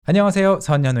안녕하세요.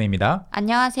 선현우입니다.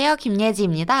 안녕하세요.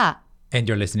 김예지입니다. And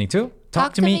you're listening to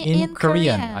Talk to Me in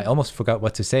Korean. I almost forgot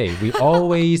what to say.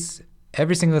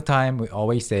 Every single time we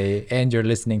always say, and you're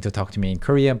listening to Talk to Me in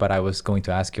Korean, but I was going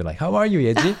to ask you like, how are you,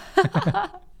 Yeji?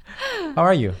 How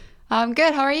are you? I'm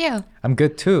good. How are you? I'm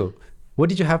good too. What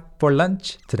did you have for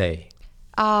lunch today?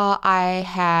 I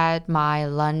had my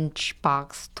lunch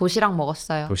box. 도시락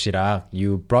먹었어요. 도시락.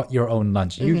 You brought your own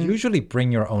lunch. You usually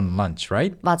bring your own lunch,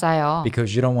 right? 맞아요.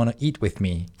 Because you don't want to eat with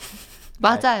me.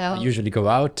 맞아요. I usually go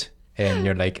out and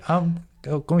you're like, I'm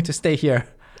going to stay here.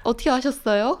 어떻게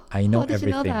아셨어요? I know How did you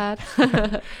know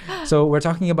everything. that? So we're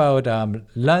talking about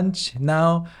lunch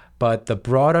now, but the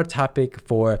broader topic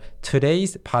for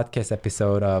today's podcast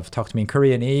episode of Talk to Me in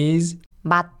Korean is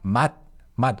맛. 맛.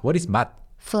 맛. What is 맛?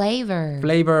 Flavor.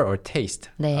 Flavor or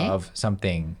taste 네. of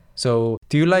something. So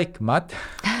do you like 맛?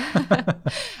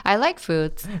 I like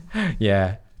foods.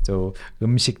 Yeah. So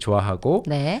음식 좋아하고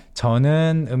네.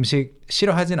 저는 음식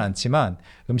싫어하진 않지만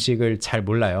음식을 잘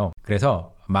몰라요.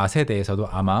 그래서 맛에 대해서도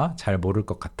아마 잘 모를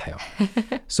것 같아요.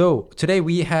 So today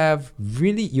we have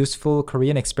really useful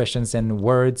Korean expressions and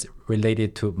words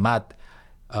related to 맛,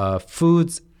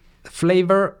 food's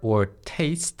flavor or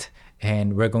taste.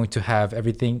 And we're going to have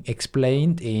everything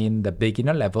explained in the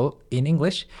beginner level in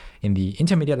English, in the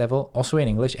intermediate level also in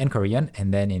English and Korean,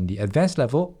 and then in the advanced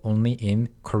level only in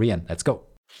Korean. Let's go.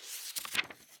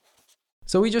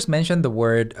 So we just mentioned the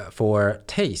word for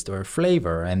taste or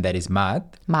flavor, and that is 맛.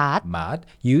 맛. 맛.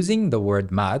 Using the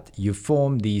word 맛, you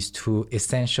form these two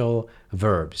essential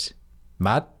verbs.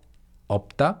 맛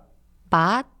없다.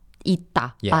 맛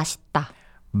있다. Yeah. 맛있다.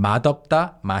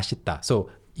 맛없다, 맛있다.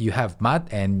 So you have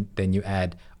맛 and then you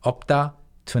add 없다,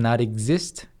 to not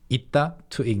exist, 있다,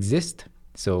 to exist.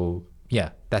 So yeah,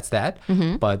 that's that.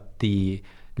 But the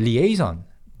liaison,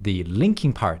 the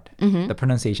linking part, the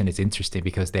pronunciation is interesting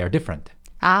because they are different.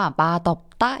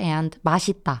 맛없다 and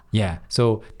맛있다. Yeah,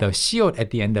 so the 시옷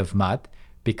at the end of 맛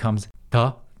becomes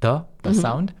the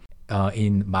sound.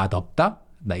 In 맛없다,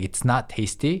 like it's not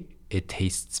tasty, it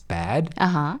tastes bad.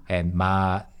 And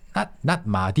not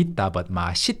맛있다, but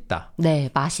맛있다. 네,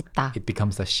 맛있다. It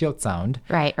becomes the 시옷 sound.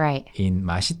 Right. In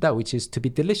맛있다, which is to be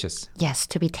delicious. Yes,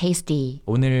 to be tasty.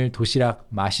 오늘 도시락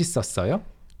맛있었어요?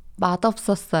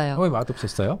 맛없었어요. 왜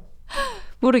맛없었어요?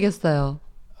 모르겠어요.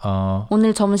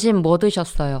 오늘 점심 뭐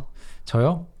드셨어요?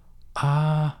 저요?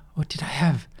 What did I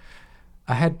have?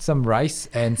 I had some rice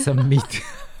and some meat.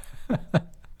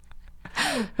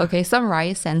 Okay, some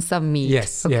rice and some meat.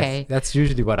 Yes, okay. that's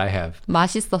usually what I have.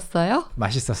 맛있었어요?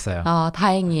 맛있었어요.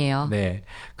 다행이에요. 네.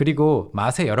 그리고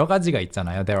맛에 여러 가지가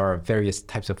있잖아요. There are various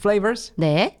types of flavors.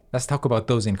 네. Let's talk about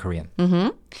those in Korean.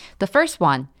 The first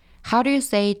one. How do you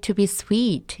say to be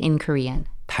sweet in Korean?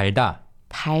 달다.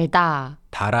 달다.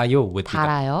 달아요 with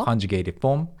달아요. the conjugated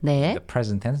form. 네. The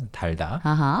present tense 달다.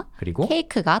 그리고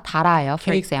케이크가 달아요.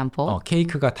 For example.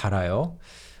 케이크가 달아요.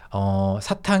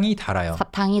 사탕이 달아요.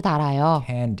 사탕이 달아요.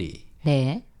 candy.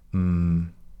 네.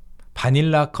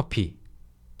 바닐라 커피.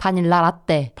 바닐라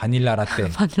라떼. 바닐라 라떼.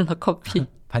 바닐라 커피.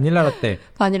 바닐라 라떼.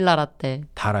 바닐라 라떼.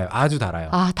 달아요. 아주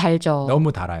달아요. 달죠.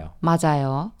 너무 달아요.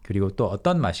 맞아요. 그리고 또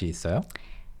어떤 맛이 있어요?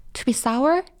 To be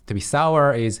sour? To be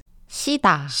sour is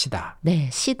시다. 시다. 네,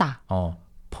 시다.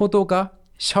 포도가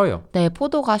셔요. 네,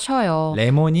 포도가 셔요.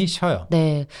 레몬이 셔요.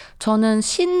 네, 저는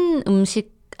신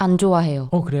음식 안 좋아해요.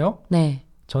 그래요? 네.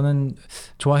 저는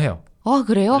좋아해요.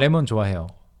 그래요? 레몬 좋아해요.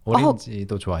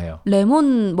 오렌지도 좋아해요.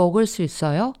 레몬 먹을 수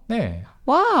있어요? 네.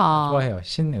 와. 좋아해요.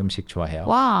 신 음식 좋아해요.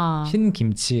 와. 신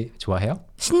김치 좋아해요?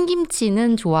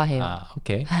 신김치는 좋아해요.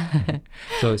 Okay.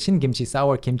 So 신 김치,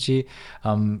 sour kimchi,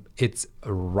 it's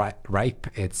ripe.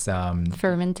 It's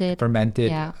fermented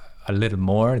Yeah. a little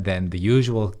more than the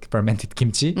usual fermented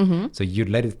kimchi. So you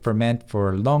let it ferment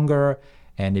for longer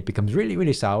and it becomes really,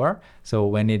 really sour. So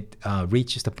when it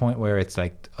reaches the point where it's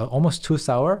like almost too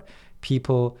sour,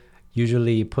 people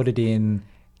usually put it in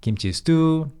kimchi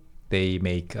stew. They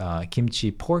make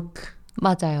kimchi pork,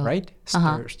 맞아요. right?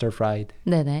 Stir fried.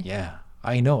 네네. Yeah,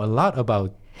 I know a lot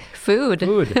about Food.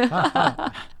 food.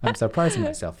 I'm surprising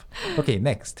myself. Okay,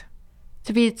 next.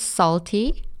 To be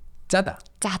salty. 짜다.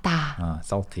 짜다.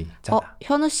 Salty. 짜다.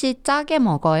 현우 씨 짜게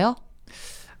먹어요?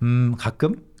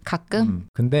 가끔? 가끔?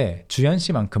 근데 주연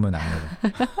씨만큼은 안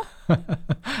해요.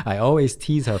 I always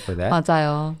tease her for that.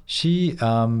 맞아요. She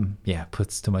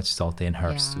puts too much salt in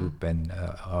her soup and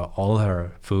all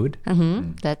her food.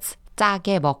 That's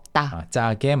짜게 먹다.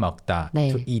 짜게 먹다.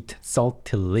 네. To eat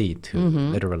saltily, to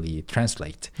literally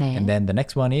translate. 네. And then the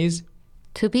next one is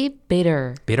To be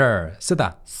bitter. bitter.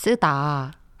 쓰다.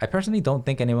 쓰다. I personally don't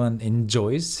think anyone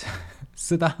enjoys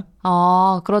쓰다.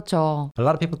 그렇죠. A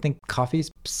lot of people think coffee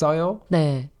is 써요.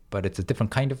 네. but it's a different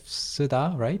kind of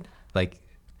쓰다, right? Like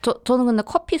저는 근데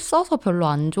커피 써서 별로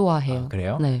안 좋아해요.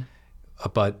 그래요? 네.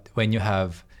 But when you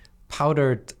have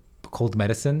powdered cold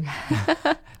medicine,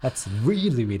 that's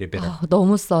really, really bitter.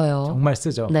 너무 써요. 정말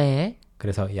쓰죠. 네.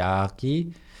 그래서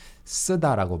약이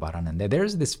쓰다라고 말하는데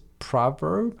there's this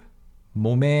proverb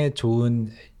몸에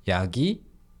좋은 약이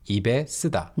입에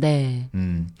쓰다. 네.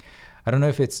 I don't know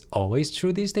if it's always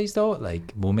true these days though.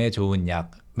 Like 몸에 좋은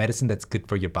약, medicine that's good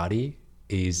for your body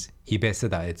is 입에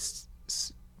쓰다. It's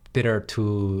bitter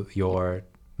to your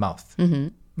mouth.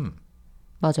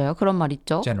 맞아요. 그런 말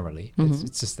있죠. Generally,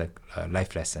 it's just like a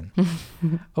life lesson.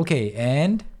 Okay,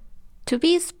 and To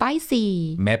be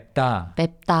spicy. 맵다.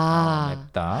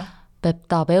 맵다. 맵다.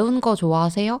 맵다. 매운 거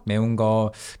좋아하세요? 매운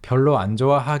거 별로 안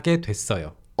좋아하게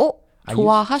됐어요.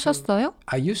 좋아하셨어요?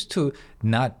 I used to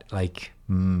not like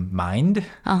mind.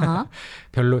 아하.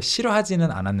 별로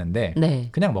싫어하지는 않았는데 네.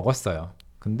 그냥 먹었어요.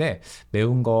 근데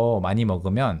매운 거 많이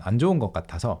먹으면 안 좋은 것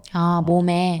같아서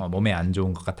몸에. 몸에 안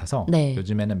좋은 것 같아서 네.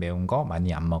 요즘에는 매운 거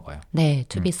많이 안 먹어요. 네.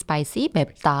 To be spicy.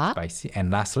 맵다. Spicy.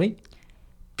 And lastly,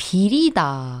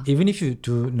 비리다. even if you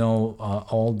do know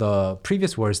all the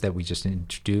previous words that we just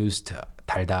introduced,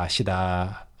 달다,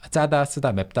 시다, 짜다,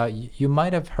 쓰다, 맵다, you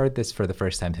might have heard this for the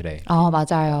first time today.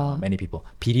 맞아요. Many people.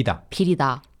 비리다.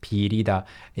 비리다. 비리다.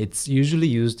 It's usually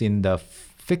used in the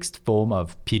fixed form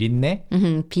of 비린내.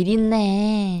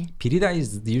 비린내. 비리다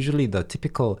is usually the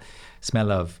typical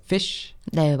smell of fish.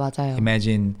 네, 맞아요.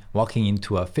 Imagine walking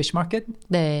into a fish market.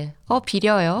 네.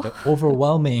 비려요. The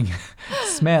overwhelming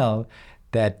smell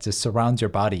that just surrounds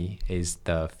your body is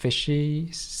the fishy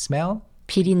smell.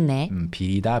 비린내.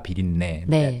 비리다, 비린내.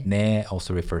 네. That 내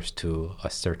also refers to a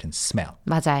certain smell.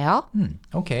 맞아요.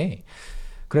 Okay.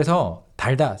 그래서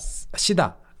달다,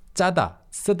 시다, 짜다,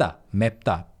 쓰다,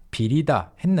 맵다,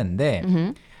 비리다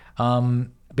했는데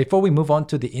before we move on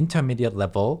to the intermediate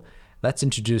level, let's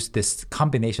introduce this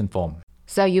combination form.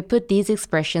 So you put these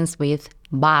expressions with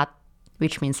맛,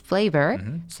 which means flavor.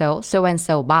 So and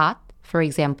so 맛. For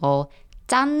example,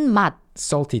 짠맛,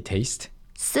 Salty taste,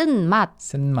 쓴맛.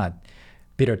 쓴맛,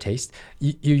 bitter taste.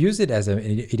 You use it as an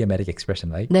idiomatic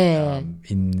expression, right? 네.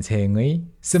 인생의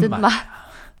쓴맛.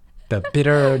 The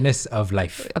bitterness of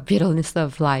life. A bitterness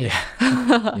of life.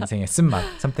 인생의 쓴맛.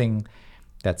 Something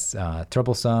that's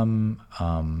troublesome.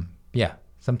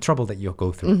 Some trouble that you'll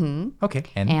go through. Okay.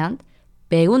 And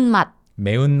매운맛,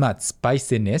 매운맛,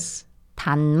 spiciness.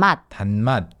 단맛.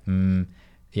 단맛.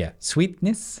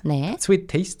 Sweetness. 네. Sweet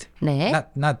taste. 네.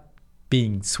 Not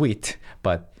being sweet,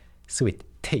 but sweet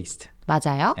taste.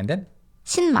 맞아요. And then,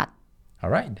 신맛. all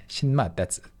right, 신맛.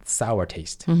 That's sour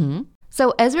taste.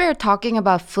 So as we were talking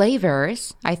about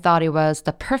flavors, I thought it was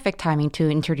the perfect timing to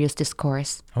introduce this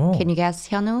course. Oh. Can you guess,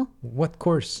 Hyunwoo? What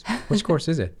course? Which course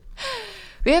is it?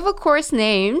 We have a course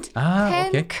named 10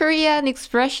 okay. Korean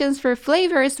expressions for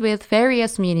flavors with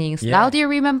various meanings. Yeah. Now do you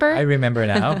remember? I remember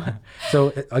now.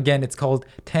 So again, it's called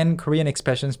 10 Korean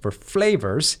expressions for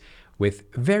flavors with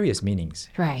various meanings.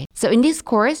 Right. So in this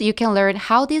course, you can learn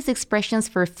how these expressions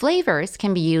for flavors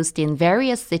can be used in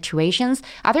various situations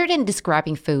other than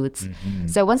describing foods.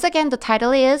 So once again, the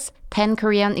title is 10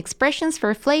 Korean expressions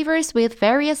for flavors with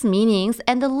various meanings,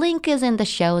 and the link is in the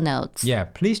show notes. Yeah,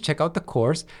 please check out the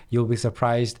course. You'll be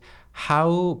surprised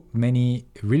how many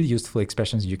really useful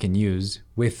expressions you can use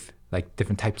with like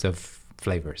different types of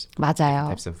flavors, 맞아요.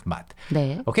 types of 맛.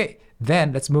 네. Okay,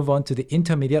 then let's move on to the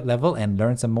intermediate level and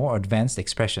learn some more advanced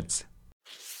expressions.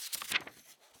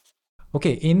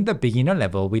 Okay, in the beginner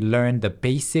level, we learned the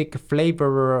basic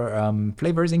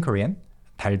flavors in Korean.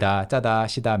 달다, 짜다,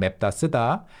 시다, 맵다,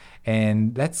 쓰다.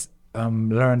 And let's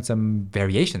learn some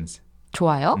variations.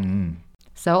 좋아요.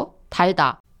 So,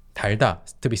 달다. 달다,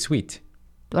 to be sweet.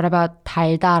 What about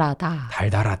달달하다?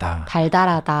 달달하다.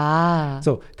 달달하다.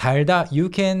 So 달다, you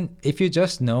can, if you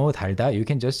just know 달다, you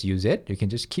can just use it. You can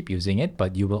just keep using it.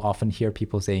 But you will often hear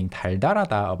people saying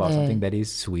달달하다 about 네. something that is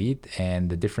sweet. And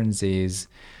the difference is,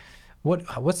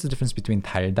 what's the difference between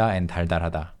달다 and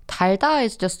달달하다? 달다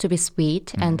is just to be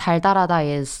sweet, and 달달하다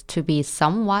is to be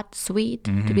somewhat sweet,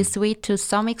 to be sweet to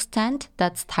some extent.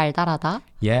 That's 달달하다.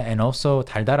 Yeah, and also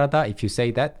달달하다, if you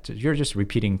say that, you're just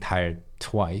repeating 달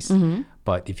twice.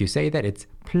 But if you say that, it's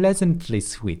pleasantly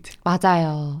sweet.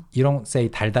 맞아요. You don't say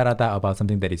달달하다 about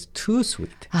something that is too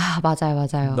sweet.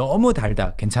 맞아요. 너무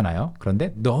달다 괜찮아요.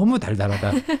 그런데 너무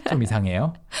달달하다 좀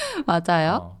이상해요.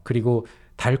 맞아요. 그리고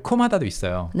달콤하다도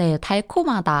있어요. 네,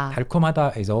 달콤하다.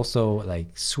 달콤하다 is also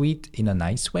like sweet in a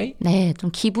nice way. 네,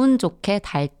 좀 기분 좋게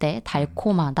달 때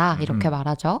달콤하다 이렇게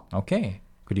말하죠. Okay.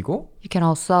 그리고 You can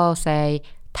also say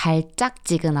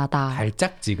달짝지근하다.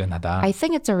 달짝지근하다. I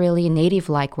think it's a really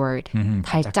native-like word.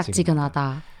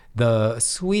 달짝지근하다. The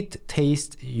sweet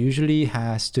taste usually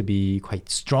has to be quite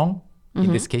strong.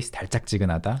 In this case,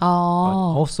 달짝지근하다.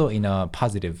 But also in a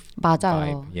positive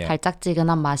맞아요. vibe. Yeah.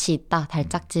 달짝지근한 맛이 있다.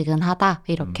 달짝지근하다.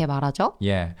 이렇게 말하죠.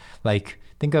 Yeah. Like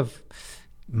think of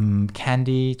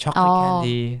candy, chocolate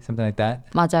candy, something like that.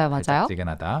 맞아요, 맞아요.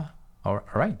 달짝지근하다. All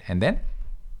right. And then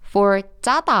For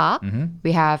짜다,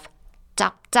 we have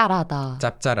짭짤하다.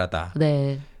 짭짤하다.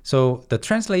 네. So the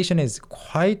translation is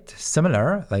quite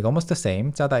similar, like almost the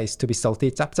same. 짜다 is to be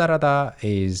salty. 짭짤하다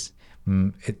is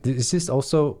is this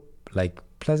also like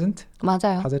pleasant,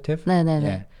 맞아요. positive? 네네네.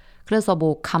 Yeah. 그래서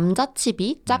뭐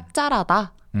감자칩이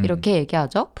짭짤하다. 이렇게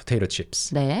얘기하죠. Potato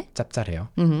chips. 네. 짭짤해요.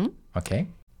 Okay.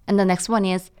 And the next one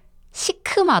is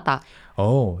시큼하다.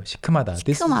 Oh, 시큼하다.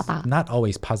 This 시큼하다. is not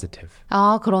always positive.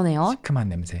 아, 그러네요. 시큼한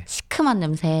냄새. 시큼한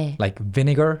냄새. Like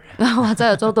vinegar.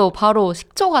 맞아요. 저도 바로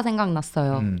식초가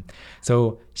생각났어요.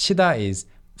 So 시다 is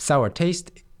sour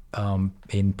taste.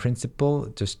 In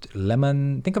principle, just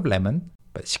lemon. Think of lemon.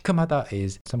 But 시큼하다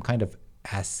is some kind of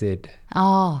acid,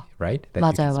 아, right? That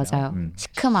you 맞아요, can smell. 맞아요.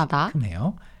 시큼하다.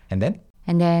 시큼해요. And then?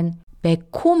 And then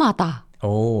매콤하다.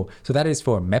 Oh, so that is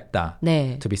for 맵다.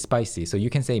 네. To be spicy. So you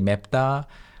can say 맵다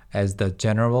as the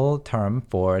general term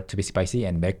for to be spicy,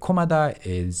 and 매콤하다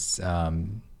is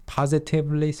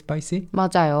positively spicy.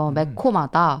 맞아요.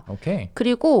 매콤하다. Okay.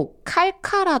 그리고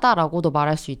칼칼하다라고도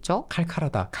말할 수 있죠.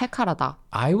 칼칼하다. 칼칼하다.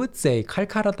 I would say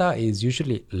칼칼하다 is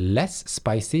usually less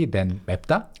spicy than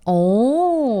맵다.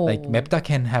 오. Like 맵다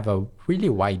can have a really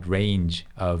wide range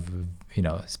of,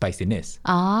 spiciness.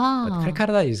 아. But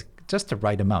칼칼하다 is just the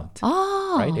right amount.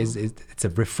 아. Right? It's a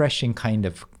refreshing kind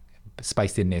of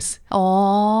spiciness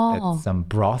어. that some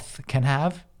broth can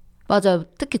have. 맞아요.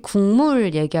 특히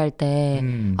국물 얘기할 때,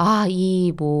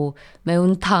 이 뭐,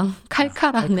 매운탕,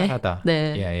 칼칼하네. 칼칼하다.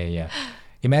 네. Yeah.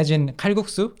 Imagine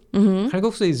칼국수.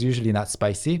 칼국수 is usually not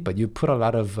spicy, but you put a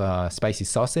lot of spicy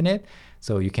sauce in it,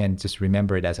 so you can just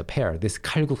remember it as a pair. This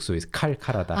칼국수 is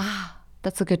칼칼하다.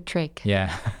 That's a good trick.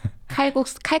 Yeah.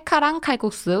 칼칼한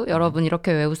칼국수. 여러분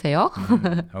이렇게 외우세요.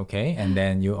 Okay, and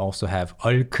then you also have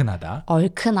얼큰하다.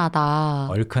 얼큰하다.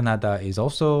 얼큰하다 is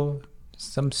also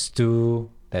some stew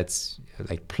that's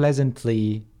like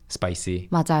pleasantly spicy.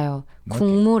 맞아요.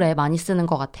 국물에 많이 쓰는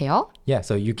것 같아요. Yeah,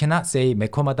 so you cannot say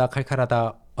매콤하다,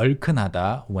 칼칼하다,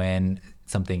 얼큰하다 when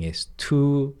something is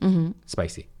too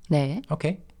spicy. 네.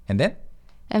 Okay, and then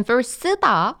And for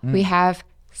쓰다, we have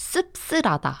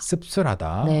씁쓸하다.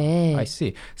 씁쓸하다. 네. I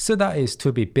see. 쓰다 is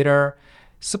to be bitter.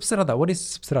 씁쓸하다. What is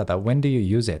씁쓸하다? When do you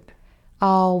use it?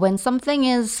 When something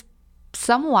is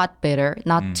somewhat bitter,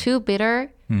 not too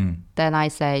bitter, then I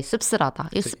say 씁쓸하다.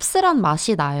 이 씁쓸한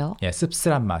맛이 나요. Yeah,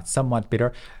 씁쓸한 맛, somewhat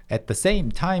bitter. At the same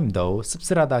time, though,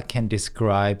 씁쓸하다 can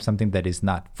describe something that is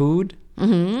not food,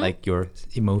 like your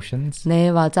emotions. 네,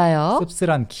 맞아요.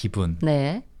 씁쓸한 기분.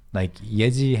 네. Like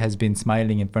Yeji has been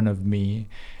smiling in front of me,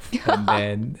 and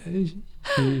then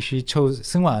she chose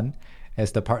Seungwan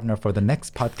as the partner for the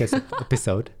next podcast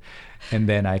episode, and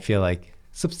then I feel like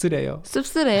씁쓸해요.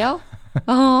 씁쓸해요?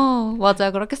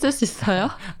 맞아요. 그렇게 쓸 수 있어요.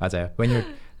 맞아요. When you're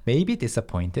maybe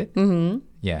disappointed,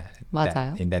 yeah,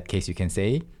 맞아요. in that case you can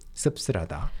say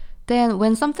씁쓸하다. Then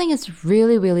when something is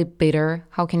really, really bitter,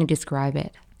 how can you describe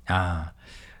it?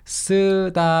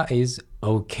 쓰다 is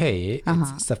okay.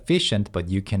 It's sufficient, but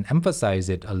you can emphasize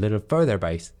it a little further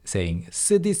by saying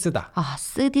쓰디 쓰다.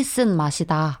 쓰디 쓴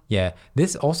맛이다. Yeah,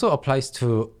 this also applies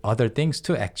to other things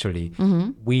too, actually.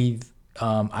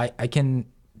 I can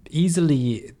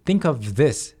easily think of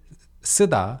this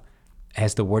쓰다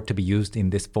as the word to be used in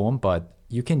this form, but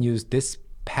you can use this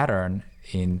pattern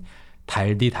in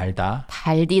달디 달다,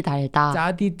 달디 달다.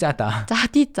 짜디 짜다,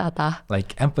 짜디 짜다.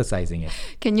 like emphasizing it.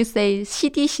 Can you say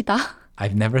시디 시다?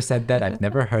 I've never said that. I've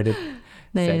never heard it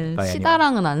네, said by anyone.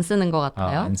 시다랑은 안 쓰는 것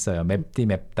같아요. 안 써요. 맵디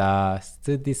맵다,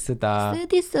 쓰디 쓰다.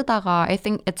 쓰디 쓰다가 I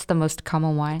think it's the most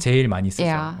common one. 제일 많이 쓰죠.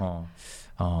 Yeah.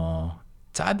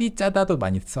 짜디 짜다도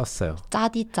많이 썼어요.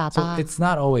 짜디 So 짜다. it's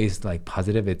not always like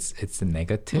positive. It's a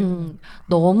negative.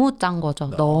 너무 짠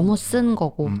거죠. 너무 쓴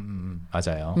거고.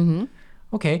 맞아요.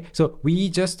 Okay, so we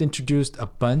just introduced a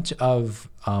bunch of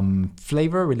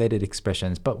flavor-related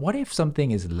expressions, but what if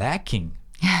something is lacking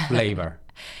flavor?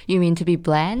 You mean to be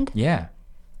bland? Yeah,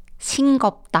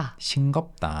 싱겁다.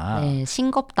 싱겁다. 네,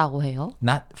 싱겁다고 해요.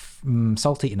 Not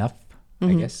salty enough,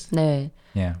 I guess. 네.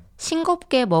 Yeah.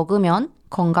 싱겁게 먹으면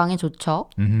건강에 좋죠.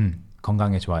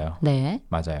 건강에 좋아요. 네.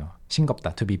 맞아요.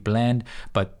 싱겁다, to be bland,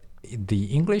 but the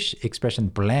English expression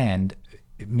bland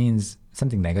means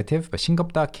something negative, but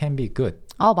싱겁다 can be good.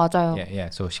 맞아요. Yeah.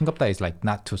 So 싱겁다 is like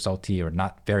not too salty or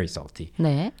not very salty.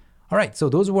 네. All right, so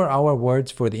those were our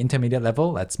words for the intermediate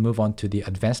level. Let's move on to the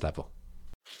advanced level.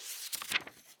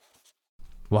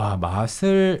 와,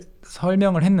 맛을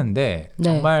설명을 했는데 네.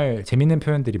 정말 재밌는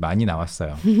표현들이 많이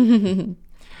나왔어요.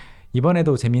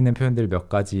 이번에도 재밌는 표현들 몇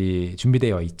가지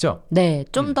준비되어 있죠? 네,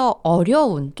 좀 더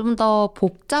어려운, 좀 더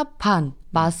복잡한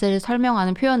맛을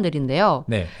설명하는 표현들인데요.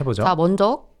 네, 해보죠. 자,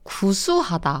 먼저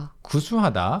구수하다.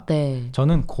 구수하다. 네.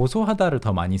 저는 고소하다를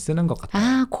더 많이 쓰는 것 같아요.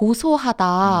 아,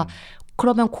 고소하다.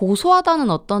 그러면 고소하다는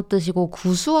어떤 뜻이고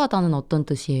구수하다는 어떤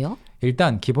뜻이에요?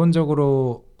 일단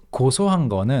기본적으로 고소한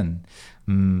거는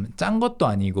짠 것도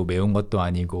아니고 매운 것도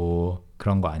아니고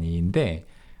그런 거 아닌데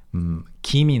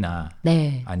김이나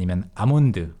네. 아니면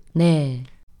아몬드, 네.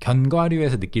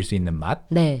 견과류에서 느낄 수 있는 맛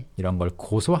네. 이런 걸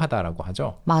고소하다라고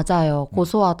하죠. 맞아요.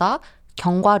 고소하다.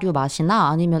 견과류 맛이나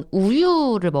아니면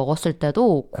우유를 먹었을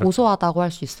때도 고소하다고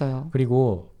할 수 있어요.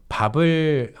 그리고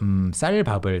밥을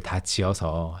쌀밥을 다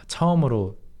지어서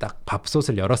처음으로 딱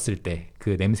밥솥을 열었을 때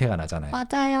그 냄새가 나잖아요.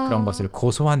 맞아요. 그런 것을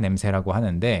고소한 냄새라고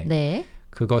하는데 네.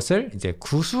 그것을 이제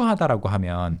구수하다라고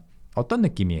하면 어떤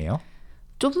느낌이에요?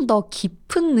 좀 더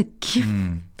깊은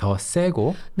느낌. 더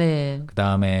세고 네.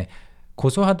 그다음에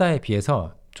고소하다에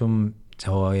비해서 좀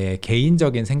저의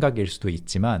개인적인 생각일 수도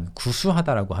있지만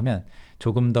구수하다라고 하면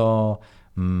조금 더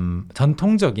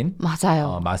전통적인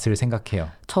맞아요. 맛을 생각해요.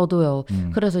 저도요.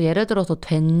 그래서 예를 들어서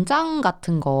된장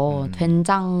같은 거,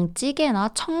 된장찌개나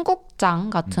청국장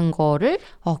같은 거를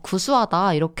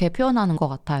구수하다 이렇게 표현하는 것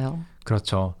같아요.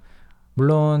 그렇죠.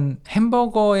 물론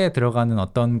햄버거에 들어가는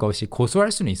어떤 것이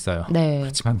고소할 수는 있어요. 네.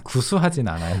 그렇지만 구수하진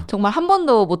않아요. 정말 한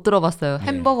번도 못 들어봤어요. 네.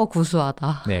 햄버거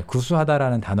구수하다. 네,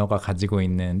 구수하다라는 단어가 가지고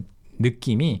있는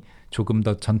느낌이 조금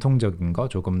더 전통적인 거,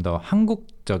 조금 더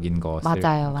한국적인 것을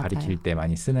맞아요. 가리킬 때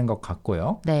많이 쓰는 것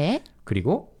같고요. 네.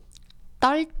 그리고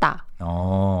떨다.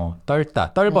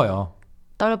 떨다, 떨어요.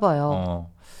 떨어요.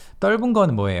 떫은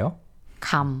건 뭐예요?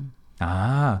 감.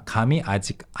 아, 감이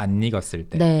아직 안 익었을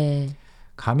때. 네.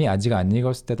 감이 아직 안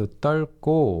익었을 때도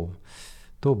떫고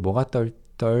또 뭐가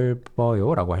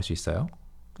떫어요? 라고 할 수 있어요?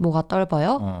 뭐가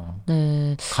떫어요?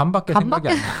 네. 감밖에 생각이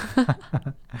안 나.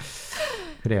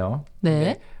 그래요.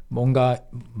 네. 뭔가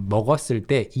먹었을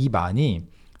때 입 안이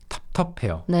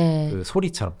텁텁해요. 네. 그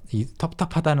소리처럼 이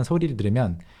텁텁하다는 소리를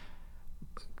들으면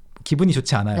기분이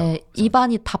좋지 않아요. 네.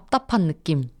 입안이 답답한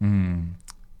느낌.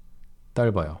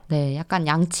 떫어요. 네. 약간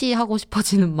양치하고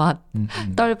싶어지는 맛.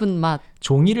 떫은 맛.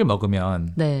 종이를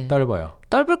먹으면 네. 떫어요.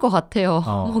 떫을 것 같아요.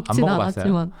 안 먹진 먹어봤어요?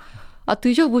 않았지만. 아,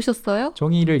 드셔보셨어요?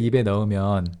 종이를 입에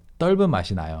넣으면 떫은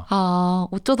맛이 나요. 아,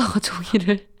 어쩌다가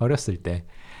종이를. 어렸을 때.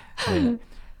 네.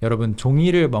 여러분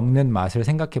종이를 먹는 맛을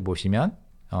생각해 보시면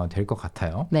될 것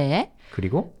같아요. 네.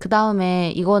 그리고 그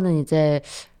다음에 이거는 이제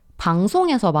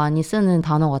방송에서 많이 쓰는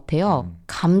단어 같아요.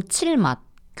 감칠맛.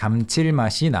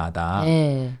 감칠맛이 나다.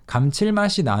 네.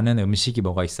 감칠맛이 나는 음식이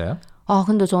뭐가 있어요? 아,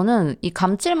 근데 저는 이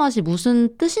감칠맛이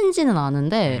무슨 뜻인지는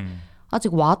아는데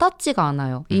아직 와닿지가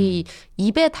않아요. 이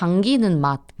입에 당기는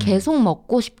맛, 계속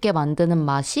먹고 싶게 만드는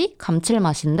맛이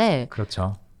감칠맛인데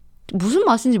그렇죠. 무슨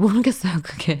맛인지 모르겠어요,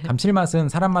 그게. 감칠맛은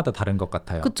사람마다 다른 것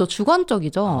같아요. 그렇죠.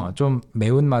 주관적이죠. 좀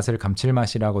매운 맛을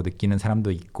감칠맛이라고 느끼는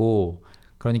사람도 있고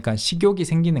그러니까 식욕이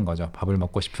생기는 거죠. 밥을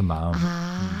먹고 싶은 마음.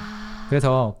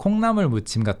 그래서 콩나물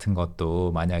무침 같은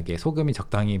것도 만약에 소금이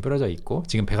적당히 뿌려져 있고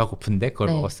지금 배가 고픈데 그걸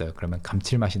네. 먹었어요. 그러면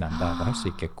감칠맛이 난다고 할 수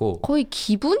있겠고 거의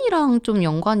기분이랑 좀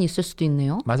연관이 있을 수도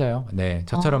있네요. 맞아요. 네,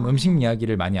 저처럼 음식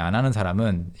이야기를 많이 안 하는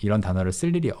사람은 이런 단어를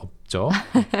쓸 일이 없죠.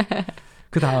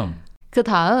 그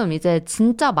다음 이제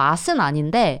진짜 맛은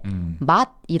아닌데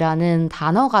맛이라는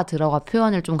단어가 들어가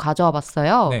표현을 좀 가져와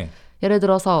봤어요. 네. 예를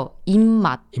들어서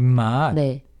입맛. 입맛,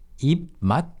 네.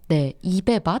 입맛, 네.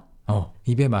 입의 맛?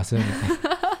 입의 맛은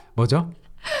뭐죠?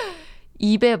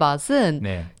 입의 맛은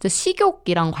네. 이제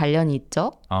식욕이랑 관련이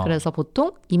있죠. 그래서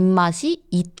보통 입맛이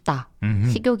있다,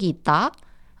 식욕이 있다,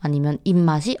 아니면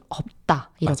입맛이 없다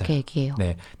이렇게 맞아요. 얘기해요.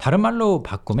 네, 다른 말로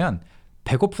바꾸면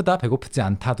배고프다, 배고프지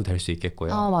않다도 될 수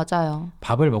있겠고요. 맞아요.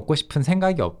 밥을 먹고 싶은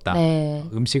생각이 없다. 네.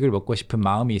 음식을 먹고 싶은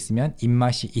마음이 있으면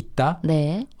입맛이 있다.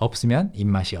 네. 없으면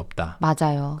입맛이 없다.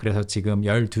 맞아요. 그래서 지금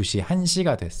 12시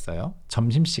 1시가 됐어요.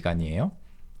 점심시간이에요.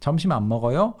 점심 안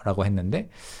먹어요? 라고 했는데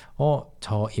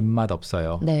저 입맛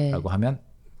없어요. 네. 라고 하면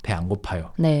배 안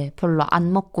고파요. 네. 별로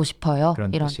안 먹고 싶어요. 그런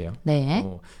뜻이에요. 네.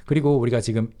 그리고 우리가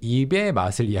지금 입의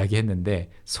맛을 이야기했는데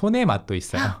손의 맛도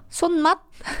있어요. 손맛?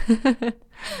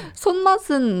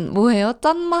 손맛은 뭐예요?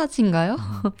 짠맛인가요?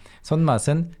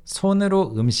 손맛은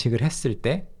손으로 음식을 했을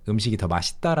때 음식이 더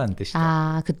맛있다라는 뜻이죠.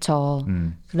 아, 그쵸.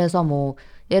 그래서 뭐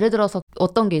예를 들어서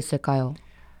어떤 게 있을까요?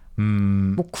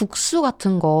 뭐 국수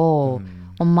같은 거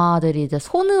엄마들이 이제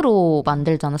손으로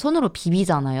만들잖아요. 손으로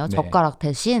비비잖아요. 네. 젓가락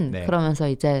대신. 네. 그러면서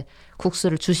이제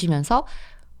국수를 주시면서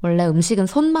원래 음식은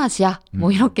손맛이야.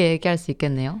 뭐 이렇게 얘기할 수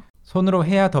있겠네요. 손으로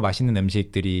해야 더 맛있는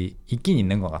음식들이 있긴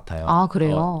있는 것 같아요. 아,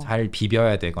 그래요? 잘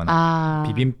비벼야 되거나 아,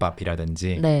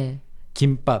 비빔밥이라든지 네.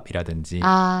 김밥이라든지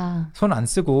아, 손 안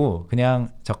쓰고 그냥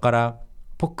젓가락,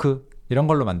 포크 이런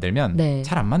걸로 만들면 네.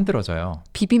 잘 안 만들어져요.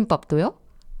 비빔밥도요?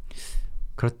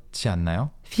 그렇지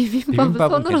않나요? 비빔밥은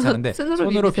비빔밥은 괜찮은데 손으로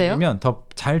손으로 비비세요? 비비면 더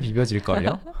잘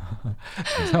비벼질걸요?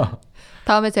 그래서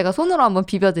다음에 제가 손으로 한번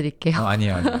비벼드릴게요.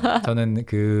 아니에요. 저는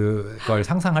그걸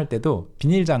상상할 때도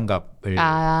비닐 장갑을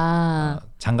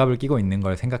장갑을 끼고 있는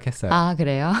걸 생각했어요. 아,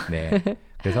 그래요? 네.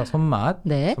 그래서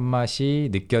네. 손맛이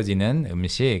느껴지는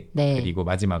음식 네. 그리고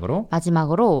마지막으로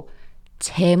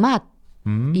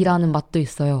제맛이라는 맛도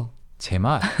있어요.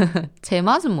 제맛.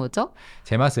 제맛은 뭐죠?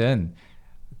 제맛은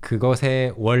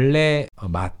그것의 원래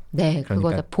맛. 네, 그러니까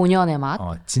그것의 본연의 맛.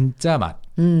 진짜 맛.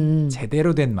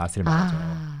 제대로 된 맛을 말하죠.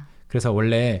 그래서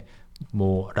원래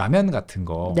뭐 라면 같은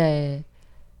거 네.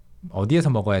 어디에서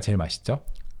먹어야 제일 맛있죠?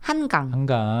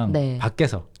 한강. 네.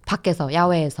 밖에서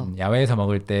야외에서. 야외에서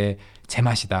먹을 때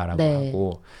제맛이다라고 네.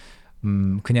 하고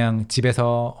그냥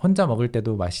집에서 혼자 먹을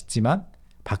때도 맛있지만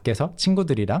밖에서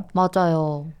친구들이랑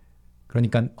맞아요.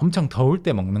 그러니까 엄청 더울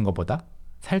때 먹는 것보다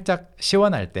살짝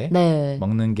시원할 때 네.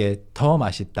 먹는 게 더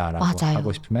맛있다라고 맞아요.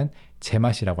 하고 싶으면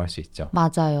제맛이라고 할 수 있죠.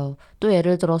 맞아요. 또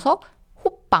예를 들어서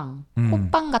호빵.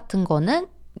 호빵 같은 거는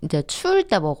이제 추울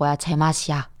때 먹어야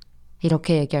제맛이야.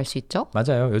 이렇게 얘기할 수 있죠.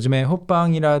 맞아요. 요즘에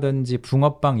호빵이라든지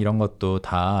붕어빵 이런 것도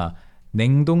다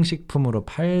냉동식품으로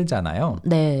팔잖아요.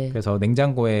 네. 그래서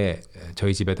냉장고에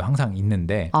저희 집에도 항상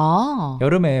있는데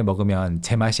여름에 먹으면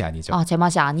제맛이 아니죠.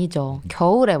 제맛이 아니죠.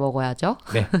 겨울에 먹어야죠.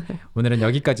 네, 오늘은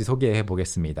여기까지 소개해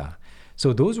보겠습니다.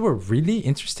 So those were really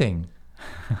interesting.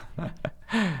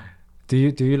 Do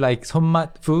you like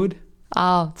손맛 food?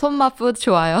 손맛 푸드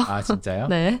좋아요. 진짜요?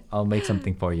 네. I'll make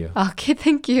something for you. Okay,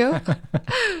 thank you.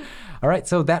 All right,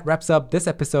 so that wraps up this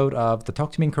episode of the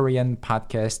Talk to Me in Korean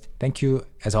podcast. Thank you,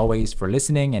 as always, for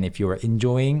listening. And if you are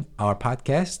enjoying our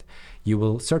podcast, you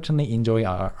will certainly enjoy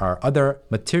our other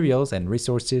materials and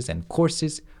resources and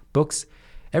courses, books.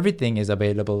 Everything is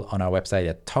available on our website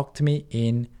at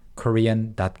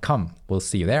talktomeinkorean.com. We'll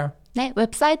see you there. 네,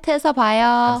 웹사이트에서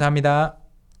봐요. 감사합니다.